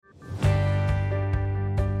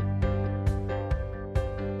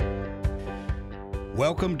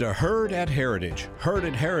Welcome to Heard at Heritage. Heard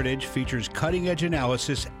at Heritage features cutting-edge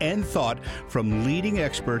analysis and thought from leading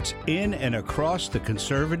experts in and across the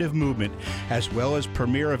conservative movement, as well as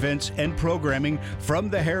premier events and programming from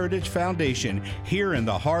the Heritage Foundation here in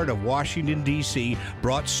the heart of Washington, D.C.,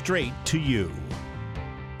 brought straight to you.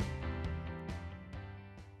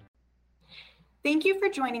 Thank you for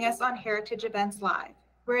joining us on Heritage Events Live.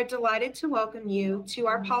 We're delighted to welcome you to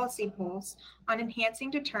our policy polls on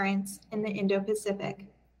enhancing deterrence in the Indo-Pacific.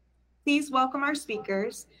 Please welcome our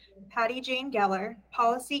speakers, Patty Jane Geller,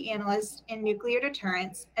 Policy Analyst in Nuclear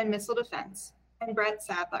Deterrence and Missile Defense, and Brent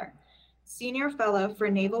Sadler, Senior Fellow for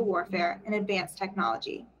Naval Warfare and Advanced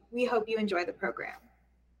Technology. We hope you enjoy the program.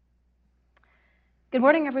 Good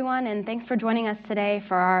morning, everyone, and thanks for joining us today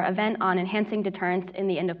for our event on enhancing deterrence in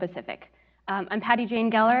the Indo-Pacific. I'm Patty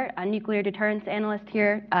Jane Geller, a nuclear deterrence analyst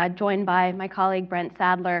here, joined by my colleague Brent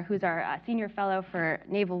Sadler, who's our Senior Fellow for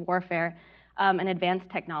Naval Warfare and Advanced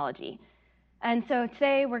Technology. And so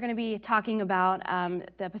today we're going to be talking about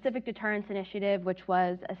the Pacific Deterrence Initiative, which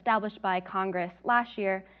was established by Congress last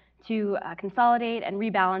year to consolidate and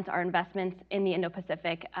rebalance our investments in the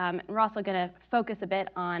Indo-Pacific. And we're also going to focus a bit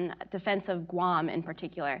on defense of Guam in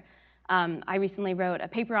particular. I recently wrote a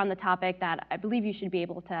paper on the topic that I believe you should be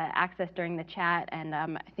able to access during the chat, and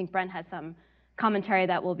I think Brent has some commentary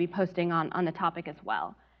that we'll be posting on the topic as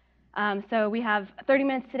well. So we have 30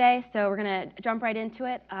 minutes today, so we're going to jump right into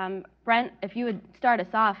it. Brent, if you would start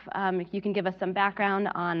us off, if you can give us some background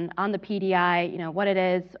on the PDI, you know, what it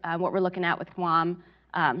is, what we're looking at with Guam.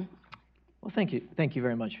 Well, thank you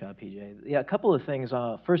very much, PJ. Yeah, a couple of things.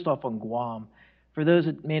 First off, on Guam. For those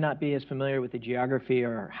that may not be as familiar with the geography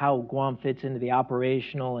or how Guam fits into the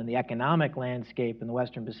operational and the economic landscape in the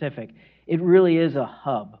Western Pacific, it really is a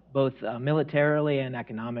hub, both militarily and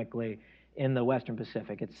economically, in the Western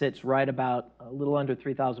Pacific. It sits right about a little under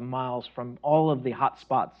 3,000 miles from all of the hot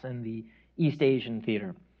spots in the East Asian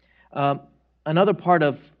theater. Another part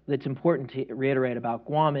that's important to reiterate about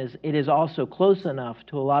Guam is it is also close enough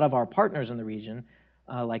to a lot of our partners in the region,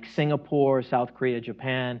 like Singapore, South Korea,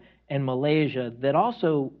 Japan, and Malaysia, that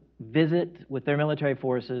also visit with their military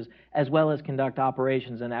forces as well as conduct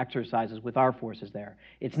operations and exercises with our forces there.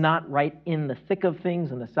 It's not right in the thick of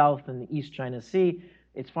things in the South and the East China Sea.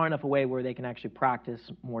 It's far enough away where they can actually practice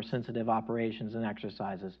more sensitive operations and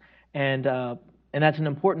exercises. And that's an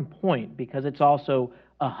important point because it's also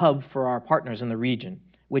a hub for our partners in the region,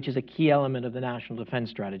 which is a key element of the National Defense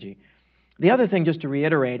Strategy. The other thing, just to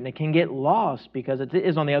reiterate, and it can get lost because it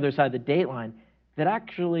is on the other side of the dateline, that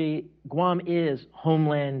actually Guam is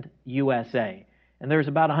homeland USA. And there's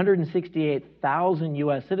about 168,000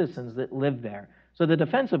 U.S. citizens that live there. So the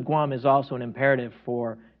defense of Guam is also an imperative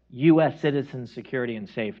for U.S. citizens' security and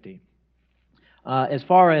safety. As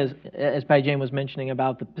far as Patty Jane was mentioning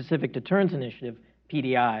about the Pacific Deterrence Initiative,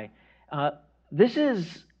 PDI, this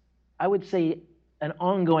is, I would say, an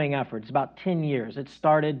ongoing effort. It's about 10 years. It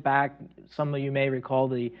started back, some of you may recall,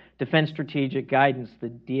 the Defense Strategic Guidance, the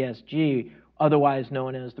DSG, otherwise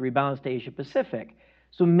known as the Rebalance to Asia Pacific.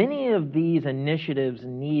 So many of these initiatives,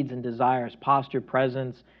 needs, and desires, posture,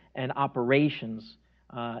 presence, and operations,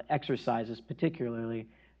 exercises particularly,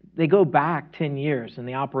 they go back 10 years in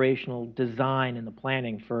the operational design and the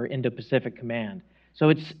planning for Indo-Pacific Command. So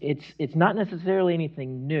it's not necessarily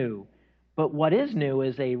anything new, but what is new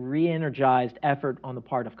is a re-energized effort on the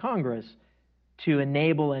part of Congress to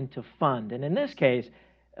enable and to fund. And in this case,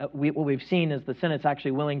 what we've seen is the Senate's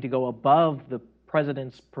actually willing to go above the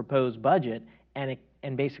president's proposed budget and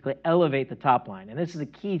basically elevate the top line. And this is a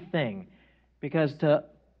key thing because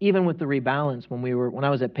even with the rebalance, when I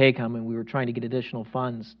was at PACOM and we were trying to get additional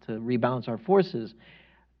funds to rebalance our forces,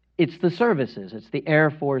 it's the services, it's the Air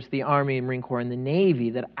Force, the Army, Marine Corps, and the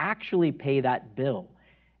Navy that actually pay that bill.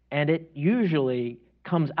 And it usually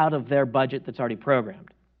comes out of their budget that's already programmed.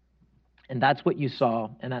 And that's what you saw,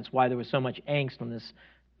 and that's why there was so much angst on this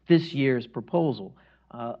year's proposal.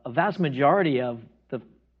 A vast majority of the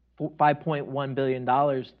 $5.1 billion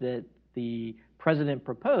that the president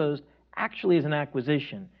proposed actually is an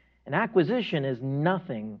acquisition. An acquisition is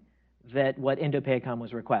nothing that what Indo-PACOM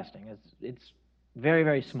was requesting. It's very,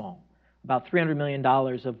 very small. About $300 million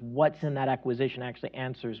of what's in that acquisition actually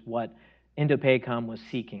answers what Indo-PACOM was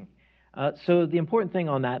seeking. So the important thing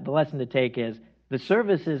on that, the lesson to take is the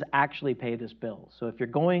services actually pay this bill. So if you're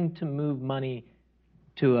going to move money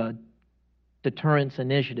to a deterrence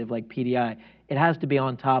initiative like PDI, it has to be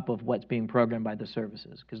on top of what's being programmed by the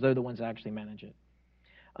services because they're the ones that actually manage it.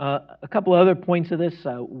 A couple other points of this.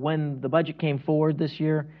 When the budget came forward this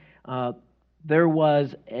year, there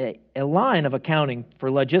was a line of accounting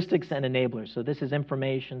for logistics and enablers. So this is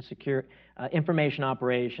information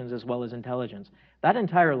operations as well as intelligence. That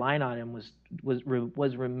entire line item was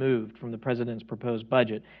removed from the president's proposed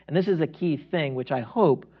budget. And this is a key thing which I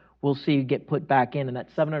hope we'll see get put back in, and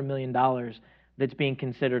that $700 million that's being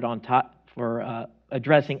considered on top for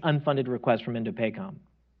addressing unfunded requests from INDOPACOM.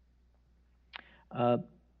 I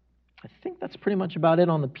think that's pretty much about it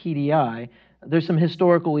on the PDI. There's some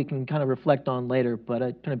historical we can kind of reflect on later, but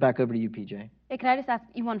I turn it back over to you, PJ. Hey, can I just ask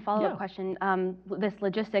you one follow-up question? This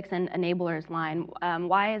logistics and enablers line,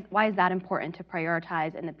 why is that important to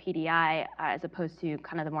prioritize in the PDI as opposed to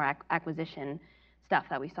kind of the more acquisition stuff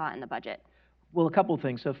that we saw in the budget? Well, a couple of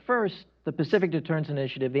things. So first, the Pacific Deterrence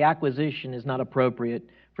Initiative, the acquisition is not appropriate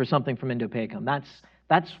for something from INDOPACOM.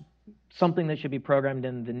 That's something that should be programmed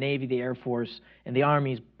in the Navy, the Air Force, and the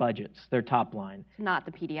Army's budgets, their top line. Not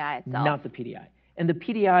the PDI itself. Not the PDI. And the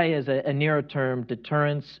PDI is a nearer-term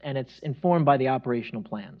deterrence, and it's informed by the operational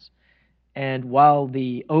plans. And while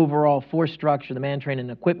the overall force structure, the man, train,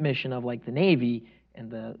 and equip mission of like the Navy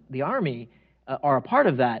and the Army are a part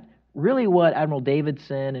of that, really what Admiral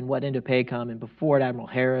Davidson and what INDOPACOM and before it Admiral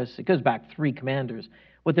Harris, it goes back 3 commanders,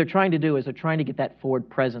 what they're trying to do is they're trying to get that forward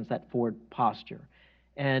presence, that forward posture.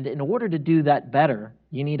 And in order to do that better,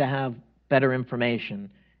 you need to have better information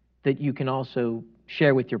that you can also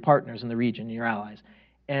share with your partners in the region, your allies.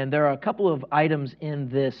 And there are a couple of items in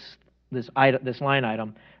this line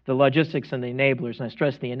item, the logistics and the enablers, and I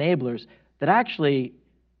stress the enablers, that actually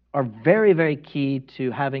are very, very key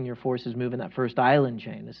to having your forces move in that first island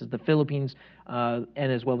chain. This is the Philippines and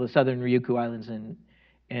as well the southern Ryukyu Islands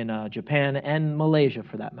in Japan and Malaysia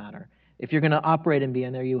for that matter. If you're going to operate and be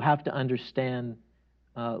in there, you have to understand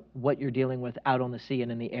what you're dealing with out on the sea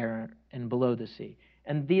and in the air and below the sea.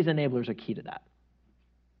 And these enablers are key to that.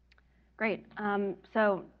 Great.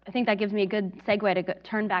 So I think that gives me a good segue to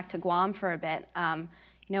turn back to Guam for a bit. You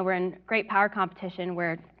know, we're in great power competition.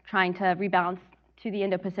 We're trying to rebalance to the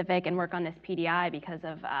Indo-Pacific and work on this PDI because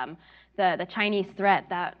of the Chinese threat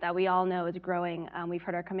that we all know is growing. We've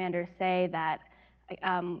heard our commanders say that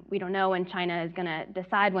we don't know when China is going to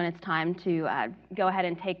decide when it's time to go ahead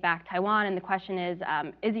and take back Taiwan. And the question is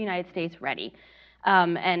the United States ready?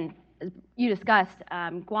 And as you discussed,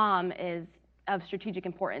 Guam is of strategic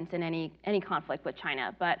importance in any conflict with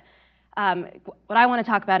China. But what I want to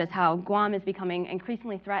talk about is how Guam is becoming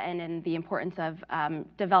increasingly threatened and the importance of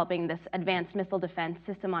developing this advanced missile defense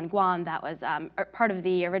system on Guam that was part of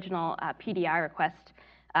the original PDI request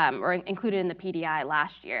or included in the PDI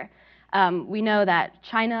last year. We know that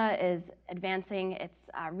China is advancing its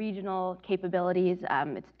regional capabilities.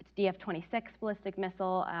 Its DF-26 ballistic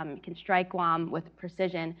missile can strike Guam with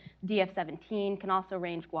precision. DF-17 can also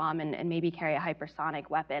range Guam and maybe carry a hypersonic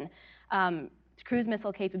weapon. Its cruise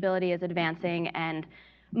missile capability is advancing, and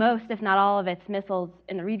most, if not all, of its missiles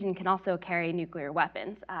in the region can also carry nuclear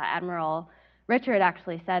weapons. Admiral Richard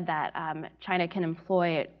actually said that China can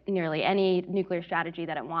employ nearly any nuclear strategy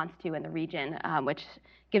that it wants to in the region, which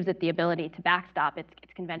gives it the ability to backstop its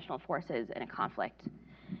conventional forces in a conflict.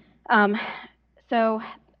 So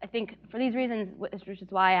I think for these reasons, which is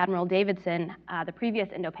why Admiral Davidson, the previous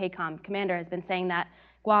INDOPACOM commander, has been saying that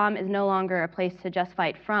Guam is no longer a place to just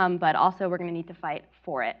fight from, but also we're going to need to fight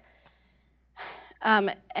for it.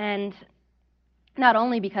 And not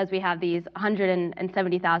only because we have these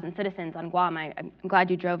 170,000 citizens on Guam, I'm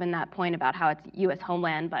glad you drove in that point about how it's U.S.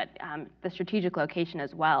 homeland, but the strategic location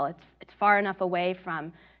as well. It's far enough away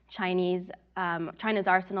from China's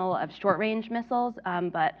arsenal of short-range missiles,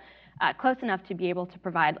 but close enough to be able to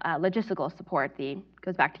provide logistical support.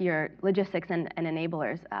 Goes back to your logistics and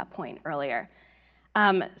enablers point earlier.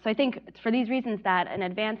 So I think it's for these reasons that an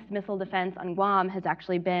advanced missile defense on Guam has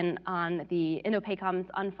actually been on the INDOPACOM's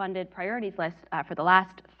unfunded priorities list for the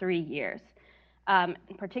last 3 years.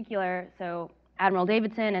 In particular, so Admiral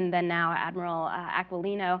Davidson and then now Admiral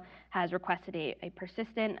Aquilino has requested a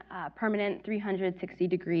persistent, permanent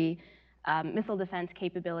 360-degree missile defense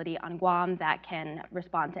capability on Guam that can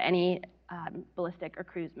respond to any ballistic or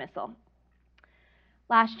cruise missile.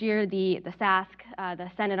 Last year, the SASC,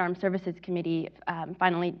 the Senate Armed Services Committee,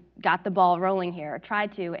 finally got the ball rolling here, or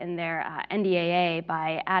tried to in their NDAA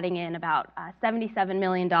by adding in about $77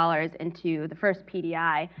 million into the first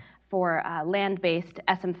PDI for land-based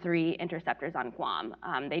SM-3 interceptors on Guam.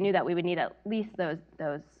 They knew that we would need at least those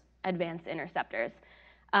advanced interceptors.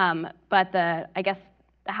 But I guess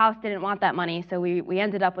the House didn't want that money, so we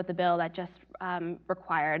ended up with a bill that just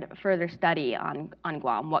required further study on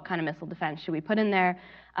Guam. What kind of missile defense should we put in there?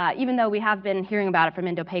 Even though we have been hearing about it from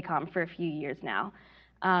INDOPACOM for a few years now.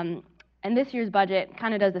 And this year's budget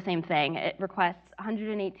kind of does the same thing. It requests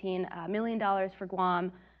 $118 million for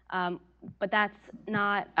Guam, but that's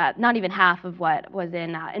not even half of what was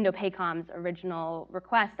in INDOPACOM's original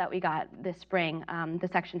request that we got this spring, the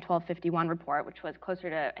Section 1251 report, which was closer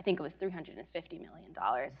to, I think it was $350 million.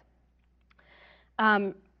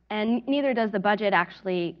 And neither does the budget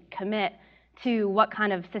actually commit to what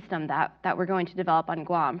kind of system that we're going to develop on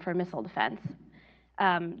Guam for missile defense.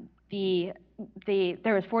 There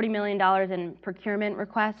was $40 million in procurement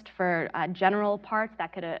request for general parts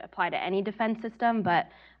that could apply to any defense system, but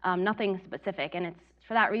nothing specific. And it's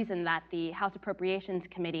for that reason that the House Appropriations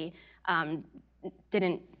Committee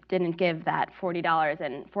didn't give that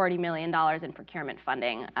 $40 million in procurement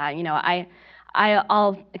funding.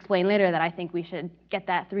 I'll explain later that I think we should get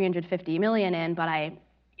that $350 million in, but I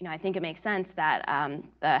think it makes sense that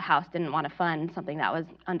the House didn't want to fund something that was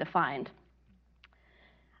undefined.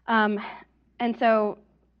 And so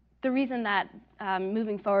the reason that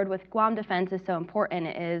moving forward with Guam defense is so important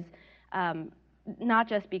is not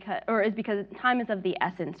just because time is of the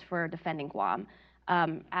essence for defending Guam.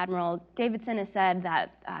 Admiral Davidson has said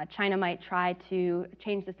that China might try to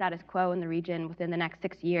change the status quo in the region within the next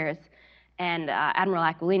 6 years, and Admiral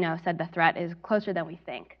Aquilino said the threat is closer than we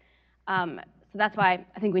think. So that's why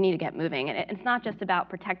I think we need to get moving. And it's not just about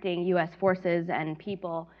protecting U.S. forces and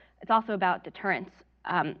people, it's also about deterrence.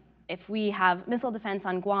 If we have missile defense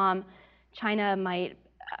on Guam, China might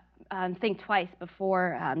think twice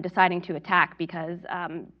before deciding to attack, because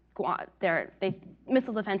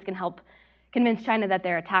missile defense can help convince China that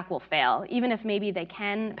their attack will fail. Even if maybe they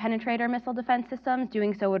can penetrate our missile defense systems,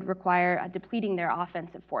 doing so would require depleting their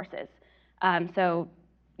offensive forces. So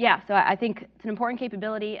I think it's an important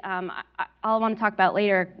capability. I'll want to talk about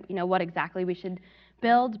later, what exactly we should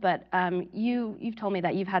build, but you've told me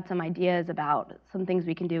that you've had some ideas about some things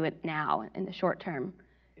we can do it now in the short term.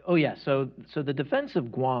 Oh yeah, so the defense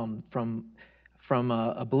of Guam from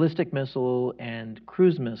a ballistic missile and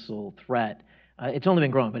cruise missile threat, it's only been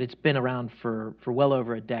growing, but it's been around for well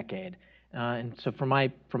over a decade. And so from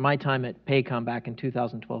my time at PACOM back in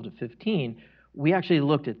 2012 to 15, we actually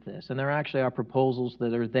looked at this, and there actually are proposals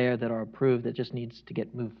that are there that are approved that just needs to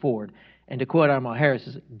get moved forward. And to quote Admiral Harris,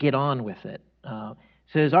 is get on with it.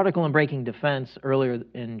 So his article in Breaking Defense earlier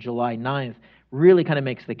in July 9th really kind of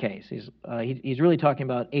makes the case. He's really talking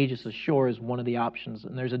about Aegis Ashore as one of the options,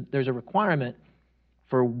 and there's a requirement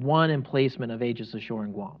for one emplacement of Aegis Ashore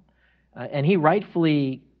in Guam. And he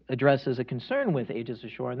rightfully addresses a concern with Aegis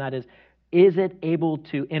Ashore, and that is it able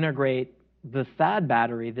to integrate the THAAD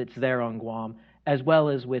battery that's there on Guam, as well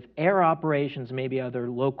as with air operations, maybe other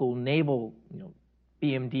local naval,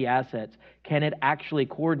 BMD assets? Can it actually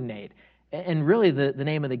coordinate? And really, the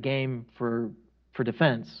name of the game for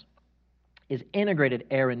defense is integrated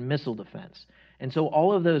air and missile defense. And so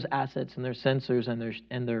all of those assets and their sensors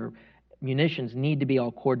and their munitions need to be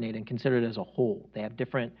all coordinated and considered as a whole. They have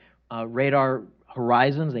different radar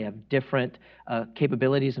horizons. They have different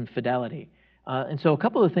capabilities and fidelity. And so a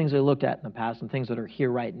couple of things I looked at in the past and things that are here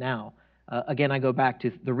right now. Again, I go back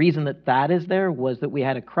to the reason that THAAD is there was that we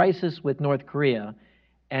had a crisis with North Korea,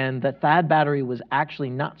 and the THAAD battery was actually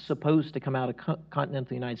not supposed to come out of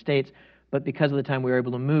continental United States, but because of the time we were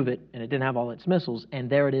able to move it, and it didn't have all its missiles, and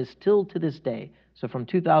there it is still to this day. So from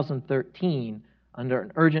 2013, under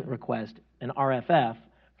an urgent request, an RFF,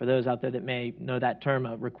 for those out there that may know that term,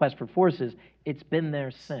 a request for forces, it's been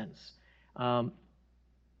there since.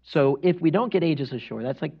 So if we don't get Aegis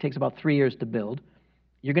Ashore, takes about 3 years to build.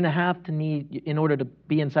 You're going to have to need, in order to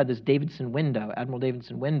be inside this Davidson window, Admiral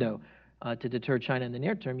Davidson window, to deter China in the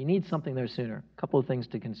near term, you need something there sooner. A couple of things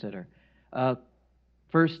to consider.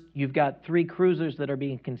 First, you've got 3 cruisers that are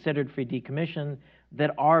being considered for decommission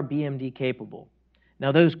that are BMD capable.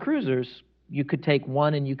 Now, those cruisers, you could take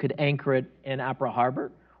one and you could anchor it in Apra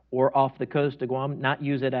Harbor or off the coast of Guam, not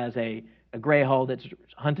use it as a gray hull that's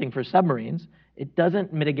hunting for submarines. It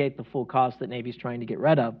doesn't mitigate the full cost that Navy's trying to get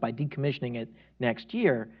rid of by decommissioning it next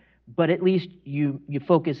year, but at least you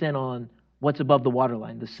focus in on what's above the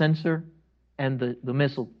waterline, the sensor and the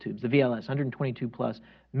missile tubes, the VLS, 122 plus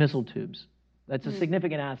missile tubes. That's a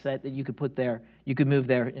significant asset that you could put there, you could move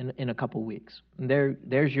there in a couple weeks. And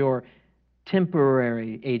there's your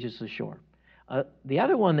temporary Aegis Ashore. The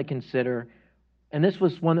other one to consider, and this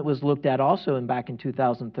was one that was looked at also back in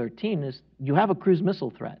 2013, is you have a cruise missile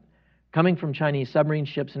threat coming from Chinese submarine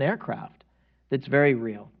ships and aircraft that's very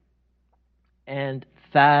real. And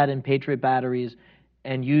THAAD and Patriot batteries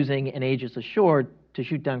and using an Aegis Ashore to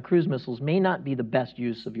shoot down cruise missiles may not be the best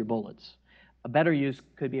use of your bullets. A better use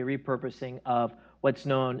could be a repurposing of what's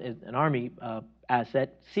known as an Army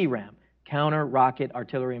asset, CRAM, Counter Rocket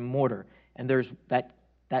Artillery Mortar. And there's that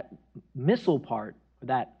That missile part,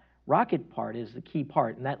 that rocket part is the key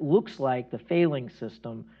part, and that looks like the failing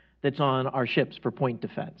system that's on our ships for point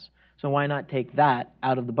defense. So why not take that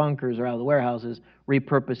out of the bunkers or out of the warehouses,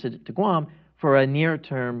 repurpose it to Guam for a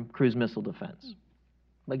near-term cruise missile defense?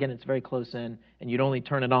 Again, it's very close in, and you'd only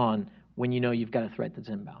turn it on when you know you've got a threat that's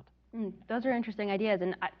inbound. Those are interesting ideas,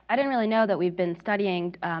 and I didn't really know that we've been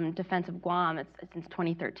studying defense of Guam since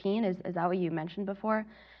 2013. Is that what you mentioned before?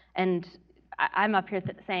 And I'm up here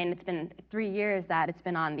saying it's been 3 years that it's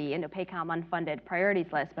been on the INDOPACOM unfunded priorities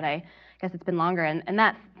list, but I guess it's been longer. And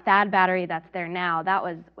that THAAD battery that's there now, that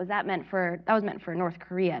was meant for North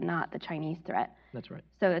Korea, not the Chinese threat. That's right.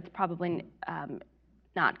 So it's probably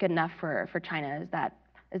not good enough for China. Is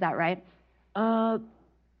that right?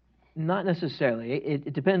 Not necessarily.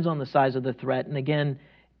 It depends on the size of the threat. And again,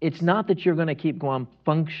 it's not that you're going to keep Guam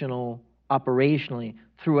functional operationally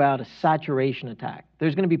throughout a saturation attack.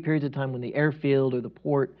 There's going to be periods of time when the airfield or the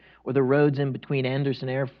port or the roads in between Andersen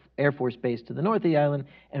Air Force Base to the north of the island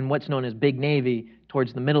and what's known as Big Navy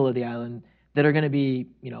towards the middle of the island that are going to be,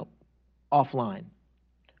 offline.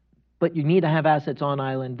 But you need to have assets on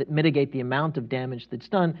island that mitigate the amount of damage that's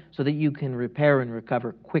done so that you can repair and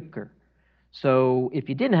recover quicker. So if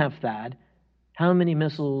you didn't have THAAD, how many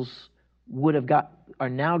missiles are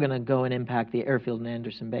now going to go and impact the airfield in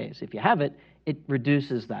Andersen Base? If you have it, it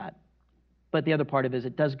reduces that. But the other part of it is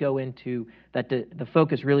it does go into that the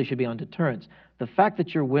focus really should be on deterrence. The fact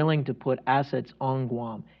that you're willing to put assets on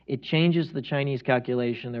Guam, it changes the Chinese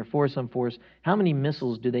calculation, their force on force. How many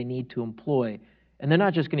missiles do they need to employ? And they're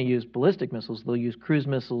not just going to use ballistic missiles, they'll use cruise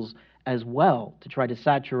missiles as well to try to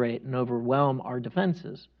saturate and overwhelm our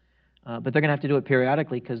defenses. But they're going to have to do it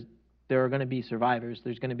periodically because there are going to be survivors,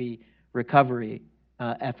 there's going to be recovery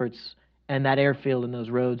efforts, and that airfield and those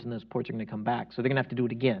roads and those ports are going to come back. So they're going to have to do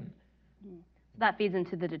it again. So that feeds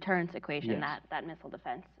into the deterrence equation Yes. that missile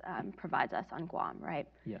defense provides us on Guam, right?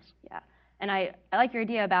 Yes. Yeah. And I like your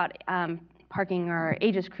idea about parking our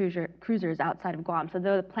Aegis cruisers outside of Guam. So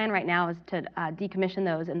the plan right now is to decommission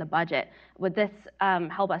those in the budget. Would this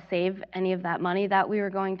help us save any of that money that we were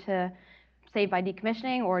going to save by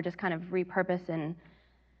decommissioning, or just kind of repurpose in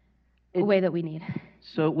a way that we need?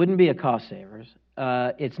 So it wouldn't be a cost savers.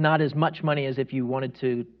 It's not as much money as if you wanted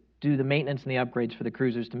to do the maintenance and the upgrades for the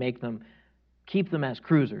cruisers to keep them as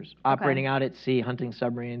cruisers, operating out at sea, hunting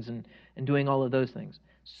submarines, and doing all of those things.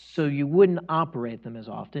 So you wouldn't operate them as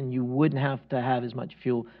often. You wouldn't have to have as much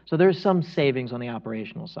fuel. So there's some savings on the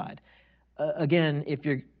operational side. Again, if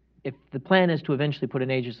the plan is to eventually put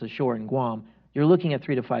an Aegis ashore in Guam, you're looking at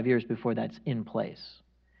 3 to 5 years before that's in place.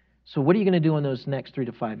 So what are you going to do in those next 3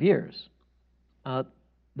 to 5 years?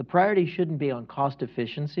 The priority shouldn't be on cost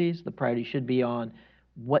efficiencies. The priority should be on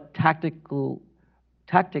what tactics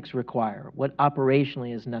require, what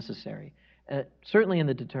operationally is necessary, certainly in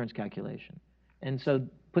the deterrence calculation. And so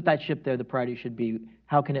put that ship there, the priority should be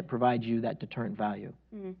how can it provide you that deterrent value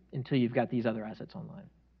until you've got these other assets online.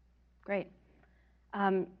 Great.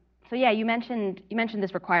 So yeah, you mentioned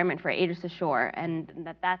this requirement for Aegis ashore, and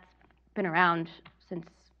that's been around since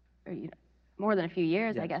more than a few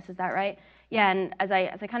years, Yes. I guess. Is that right? Yeah. And as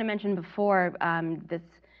I kind of mentioned before,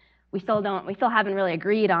 we still haven't really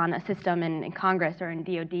agreed on a system in Congress or in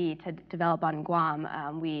DoD to develop on Guam.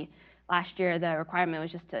 Last year the requirement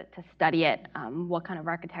was just to study it, what kind of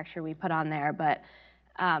architecture we put on there. But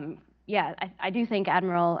yeah, I do think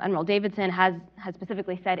Admiral Davidson has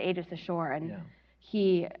specifically said Aegis ashore, and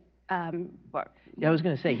he. Yeah, I was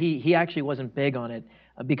going to say he actually wasn't big on it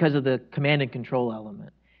because of the command and control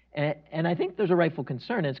element. And I think there's a rightful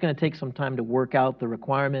concern. It's going to take some time to work out the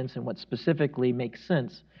requirements and what specifically makes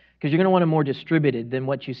sense, because you're going to want a more distributed than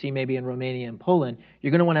what you see maybe in Romania and Poland.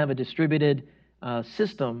 You're going to want to have a distributed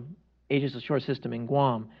system, Aegis ashore system in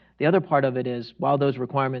Guam. The other part of it is, while those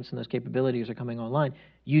requirements and those capabilities are coming online,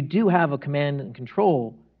 you do have a command and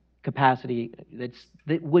control capacity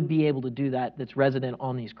that would be able to do that, that's resident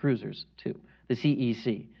on these cruisers too, the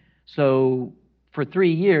CEC. So for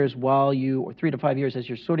 3 years, or 3 to 5 years, as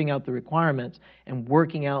you're sorting out the requirements and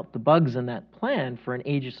working out the bugs in that plan for an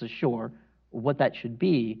Aegis ashore, what that should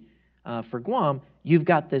be for Guam, you've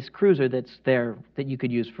got this cruiser that's there that you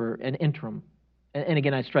could use for an interim. And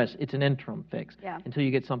again, I stress, it's an interim fix until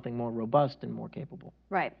you get something more robust and more capable.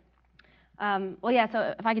 Right. Well, yeah,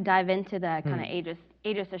 so if I could dive into the kind of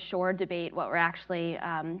Aegis ashore debate, what we're actually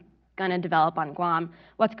going to develop on Guam,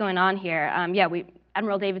 what's going on here.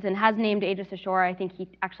 Admiral Davidson has named Aegis ashore. I think he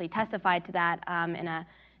actually testified to that in an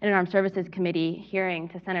Armed Services Committee hearing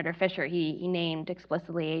to Senator Fisher. He named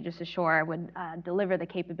explicitly Aegis ashore would deliver the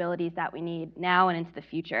capabilities that we need now and into the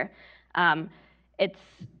future.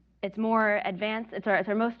 it's more advanced. It's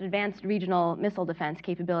our most advanced regional missile defense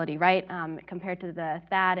capability, right? Compared to the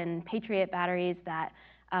THAAD and Patriot batteries that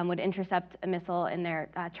would intercept a missile in their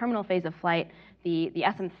terminal phase of flight. The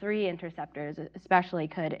SM-3 interceptors especially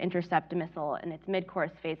could intercept a missile in its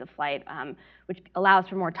mid-course phase of flight, which allows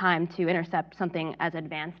for more time to intercept something as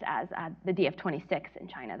advanced as the DF-26 in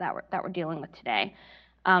China that we're dealing with today.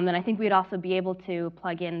 And I think we'd also be able to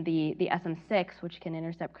plug in the SM-6, which can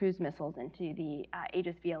intercept cruise missiles, into the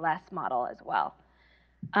Aegis VLS model as well.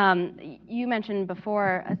 You mentioned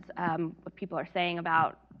before what people are saying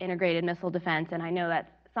about integrated missile defense, and I know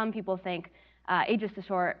that some people think Aegis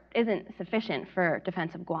Ashore isn't sufficient for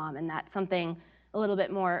defense of Guam, and that something a little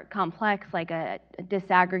bit more complex, like a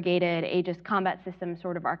disaggregated Aegis combat system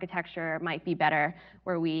sort of architecture, might be better,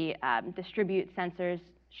 where we distribute sensors,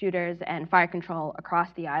 shooters, and fire control across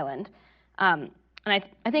the island. And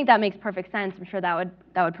I think that makes perfect sense. I'm sure that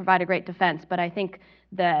would provide a great defense. But I think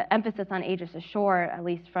the emphasis on Aegis Ashore, at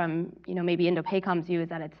least from maybe Indo-PACOM's view, is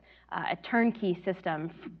that it's a turnkey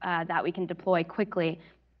system that we can deploy quickly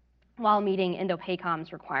while meeting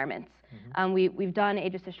Indo-PACOM's requirements. We've done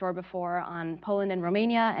Aegis Ashore before on Poland and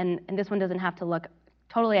Romania, and this one doesn't have to look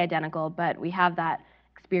totally identical, but we have that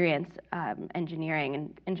experience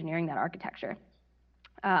engineering that architecture.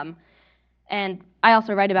 And I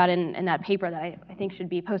also write about in that paper that I think should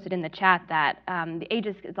be posted in the chat that the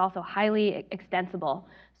Aegis is also highly extensible.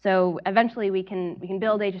 So eventually we can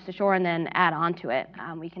build Aegis Ashore and then add on to it.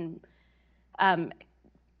 We can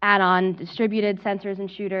add on distributed sensors and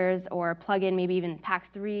shooters, or plug in maybe even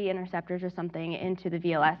PAC-3 interceptors or something into the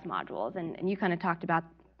VLS modules. And you kind of talked about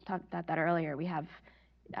that earlier. We have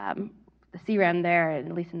the CRAM there,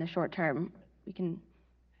 at least in the short term. We can.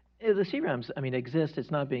 The CRAMs, exist. It's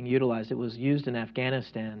not being utilized. It was used in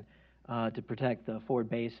Afghanistan to protect the forward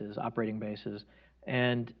bases, operating bases.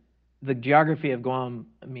 And the geography of Guam,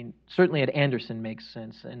 certainly at Andersen makes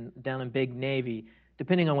sense. And down in Big Navy,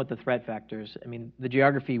 depending on what the threat factors, the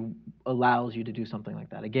geography allows you to do something like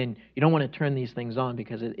that. Again, you don't want to turn these things on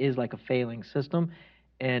because it is like a failing system.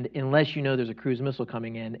 And unless you know there's a cruise missile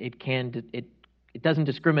coming in, it doesn't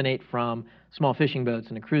discriminate from small fishing boats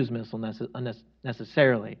and a cruise missile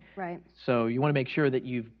necessarily. Right. So you want to make sure that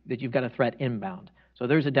you've got a threat inbound. So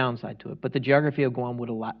there's a downside to it. But the geography of Guam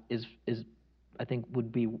I think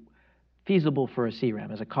would be feasible for a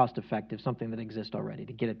CRAM as a cost-effective, something that exists already,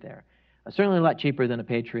 to get it there. Certainly a lot cheaper than a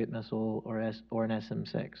Patriot missile or an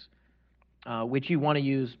SM-6, which you want to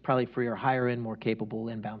use probably for your higher-end, more capable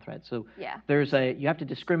inbound threats. So yeah. You have to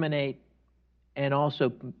discriminate and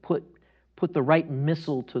also put the right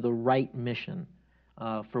missile to the right mission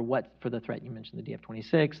for the threat you mentioned, the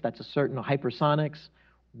DF-26. That's a certain hypersonics.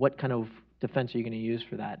 What kind of defense are you going to use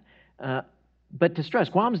for that? But to stress,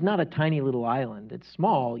 Guam's not a tiny little island. It's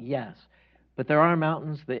small, yes, but there are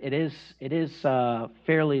mountains. It is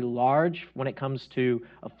fairly large when it comes to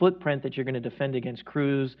a footprint that you're going to defend against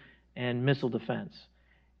cruise and missile defense.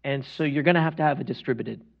 And so you're going to have a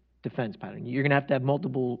distributed defense pattern. You're going to have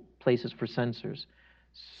multiple places for sensors.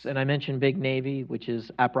 And I mentioned Big Navy, which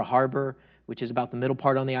is Apra Harbor, which is about the middle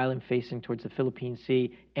part on the island facing towards the Philippine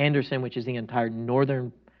Sea. Andersen, which is the entire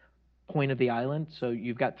northern point of the island. So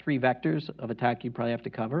you've got 3 vectors of attack you probably have to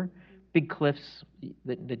cover. Big cliffs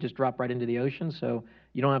that just drop right into the ocean, so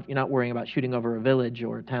you're not worrying about shooting over a village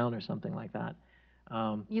or a town or something like that.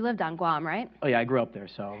 You lived on Guam, right? Oh yeah, I grew up there,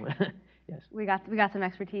 so yes. We got some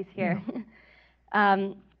expertise here.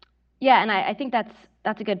 Yeah, and I think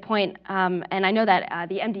that's a good point. And I know that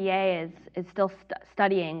the MDA is still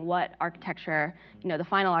studying what architecture, the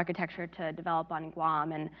final architecture to develop on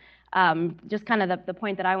Guam. And just kind of the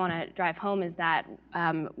point that I want to drive home is that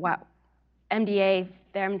MDA,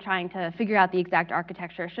 them trying to figure out the exact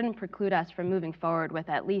architecture, shouldn't preclude us from moving forward with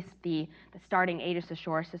at least the starting Aegis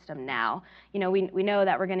Ashore system now. We know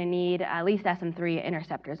that we're going to need at least SM-3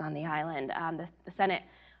 interceptors on the island. The Senate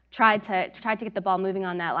tried to get the ball moving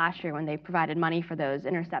on that last year when they provided money for those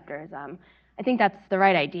interceptors. I think that's the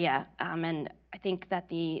right idea, and I think that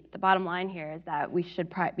the bottom line here is that we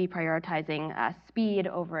should be prioritizing speed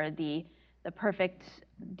over the perfect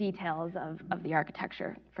details of the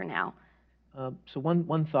architecture for now. So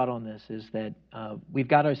one thought on this is that we've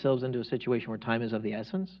got ourselves into a situation where time is of the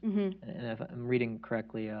essence, and if I'm reading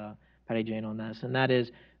correctly, Patty Jane, on this, and that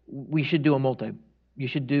is we should do you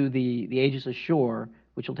should do the Aegis Ashore,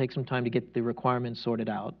 which will take some time to get the requirements sorted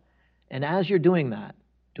out, and as you're doing that,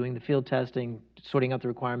 doing the field testing, sorting out the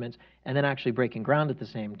requirements, and then actually breaking ground at the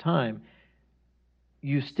same time,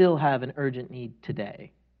 you still have an urgent need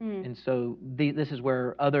today, and so this is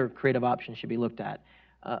where other creative options should be looked at.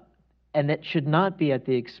 And that should not be at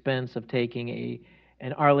the expense of taking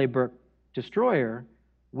an Arleigh Burke destroyer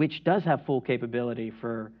which does have full capability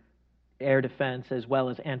for air defense as well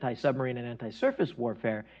as anti-submarine and anti-surface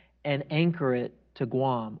warfare, and anchor it to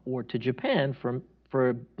Guam or to Japan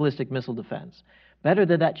for ballistic missile defense. Better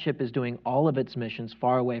that that ship is doing all of its missions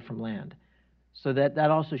far away from land. So that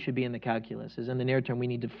also should be in the calculus, is in the near term we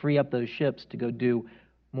need to free up those ships to go do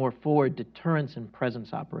more forward deterrence and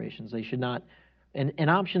presence operations. They should not, and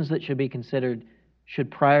options that should be considered should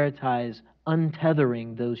prioritize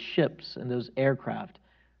untethering those ships and those aircraft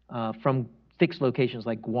from fixed locations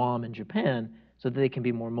like Guam and Japan so that they can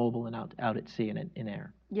be more mobile and out at sea and in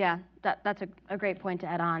air. Yeah, that's a great point to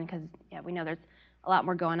add on, because we know there's a lot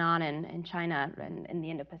more going on in China and in the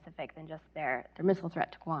Indo-Pacific than just their missile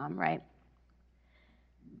threat to Guam, right?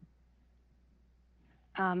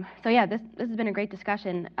 So yeah, this has been a great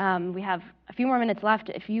discussion. We have a few more minutes left.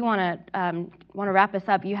 If you want to wrap us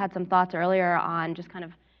up, you had some thoughts earlier on just kind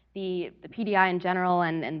of the PDI in general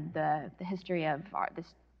and the history of this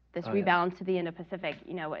rebalance to the Indo-Pacific.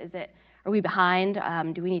 Are we behind?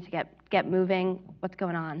 Do we need to get moving? What's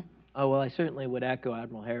going on? Oh, well, I certainly would echo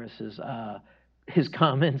Admiral Harris's his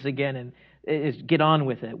comments again, and is get on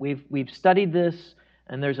with it. We've studied this.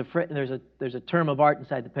 And there's a term of art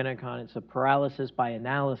inside the Pentagon. It's a paralysis by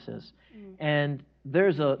analysis, and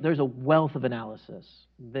there's a wealth of analysis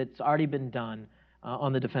that's already been done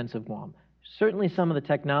on the defense of Guam. Certainly, some of the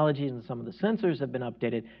technologies and some of the sensors have been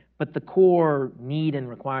updated, but the core need and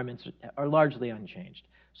requirements are largely unchanged.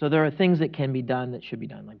 So there are things that can be done that should be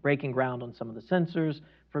done, like breaking ground on some of the sensors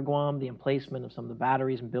for Guam, the emplacement of some of the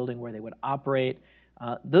batteries and building where they would operate.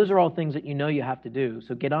 Those are all things that you have to do.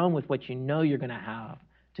 So get on with what you're going to have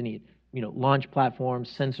to need. Launch platforms,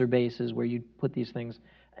 sensor bases where you put these things,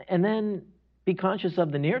 and then be conscious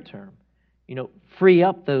of the near term. Free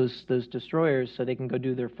up those destroyers so they can go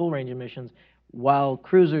do their full range of missions, while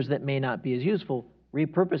cruisers that may not be as useful,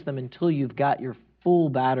 repurpose them until you've got your full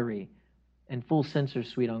battery and full sensor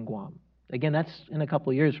suite on Guam. Again, that's in a couple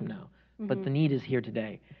of years from now, but the need is here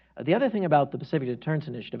today. The other thing about the Pacific Deterrence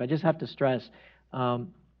Initiative, I just have to stress,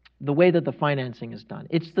 the way that the financing is done.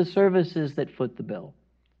 It's the services that foot the bill.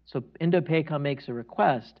 So INDOPACOM makes a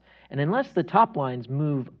request, and unless the top lines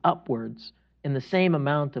move upwards in the same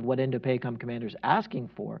amount of what INDOPACOM commander is asking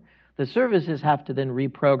for, the services have to then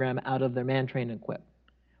reprogram out of their man, train, and equip,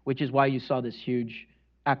 which is why you saw this huge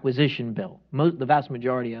acquisition bill. The vast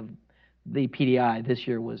majority of the PDI this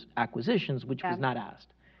year was acquisitions, which was not asked.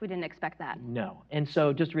 We didn't expect that. No. And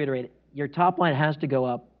so just to reiterate, your top line has to go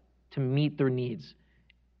up to meet their needs.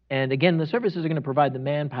 And again, the services are going to provide the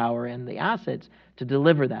manpower and the assets to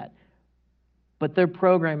deliver that. But they're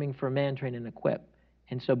programming for man, train, and equip.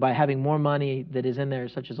 And so by having more money that is in there,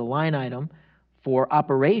 such as a line item for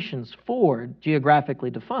operations forward, geographically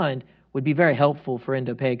defined, would be very helpful for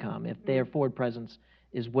INDOPACOM if their forward presence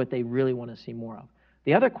is what they really want to see more of.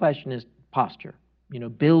 The other question is posture,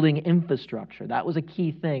 building infrastructure. That was a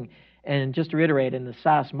key thing. And just to reiterate, in the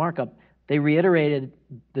SAS markup,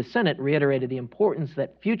 the Senate reiterated the importance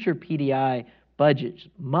that future PDI budgets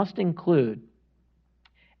must include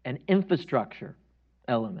an infrastructure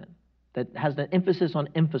element that has an emphasis on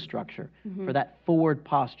infrastructure for that forward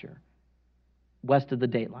posture west of the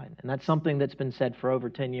dateline. And that's something that's been said for over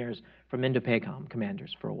 10 years from INDOPACOM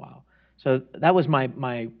commanders for a while. So that was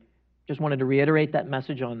just wanted to reiterate that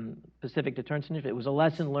message on Pacific Deterrence Initiative. It was a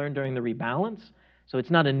lesson learned during the rebalance, so it's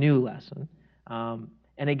not a new lesson.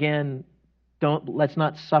 And again, let's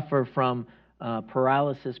not suffer from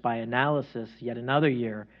paralysis by analysis yet another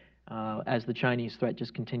year as the Chinese threat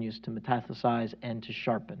just continues to metastasize and to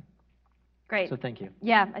sharpen. Great. So thank you.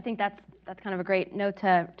 Yeah, I think that's kind of a great note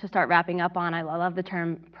to start wrapping up on. I love the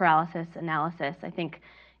term paralysis analysis. I think,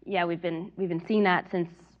 we've been seeing that since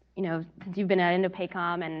you've been at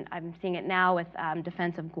INDOPACOM, and I'm seeing it now with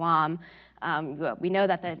defense of Guam. We know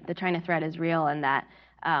that the China threat is real, and that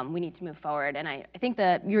we need to move forward. And I think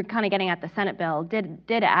that you're kind of getting at the Senate bill did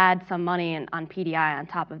add some money on PDI on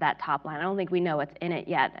top of that top line. I don't think we know what's in it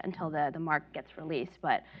yet until the mark gets released,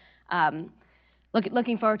 but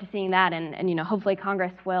looking forward to seeing that, and hopefully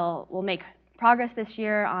Congress will make progress this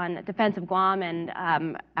year on defense of Guam and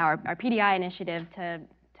our PDI initiative to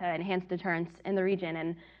enhance deterrence in the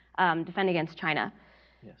region and defend against China.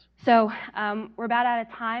 Yes. So we're about out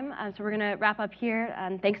of time, so we're going to wrap up here.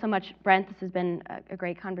 Thanks so much, Brent. This has been a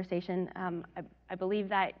great conversation. I believe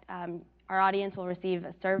that our audience will receive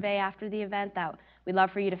a survey after the event that we'd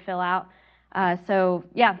love for you to fill out. So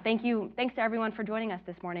yeah, thank you. Thanks to everyone for joining us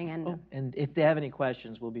this morning. And if they have any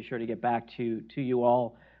questions, we'll be sure to get back to you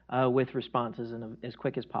all with responses as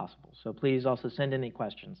quick as possible. So please also send any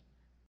questions.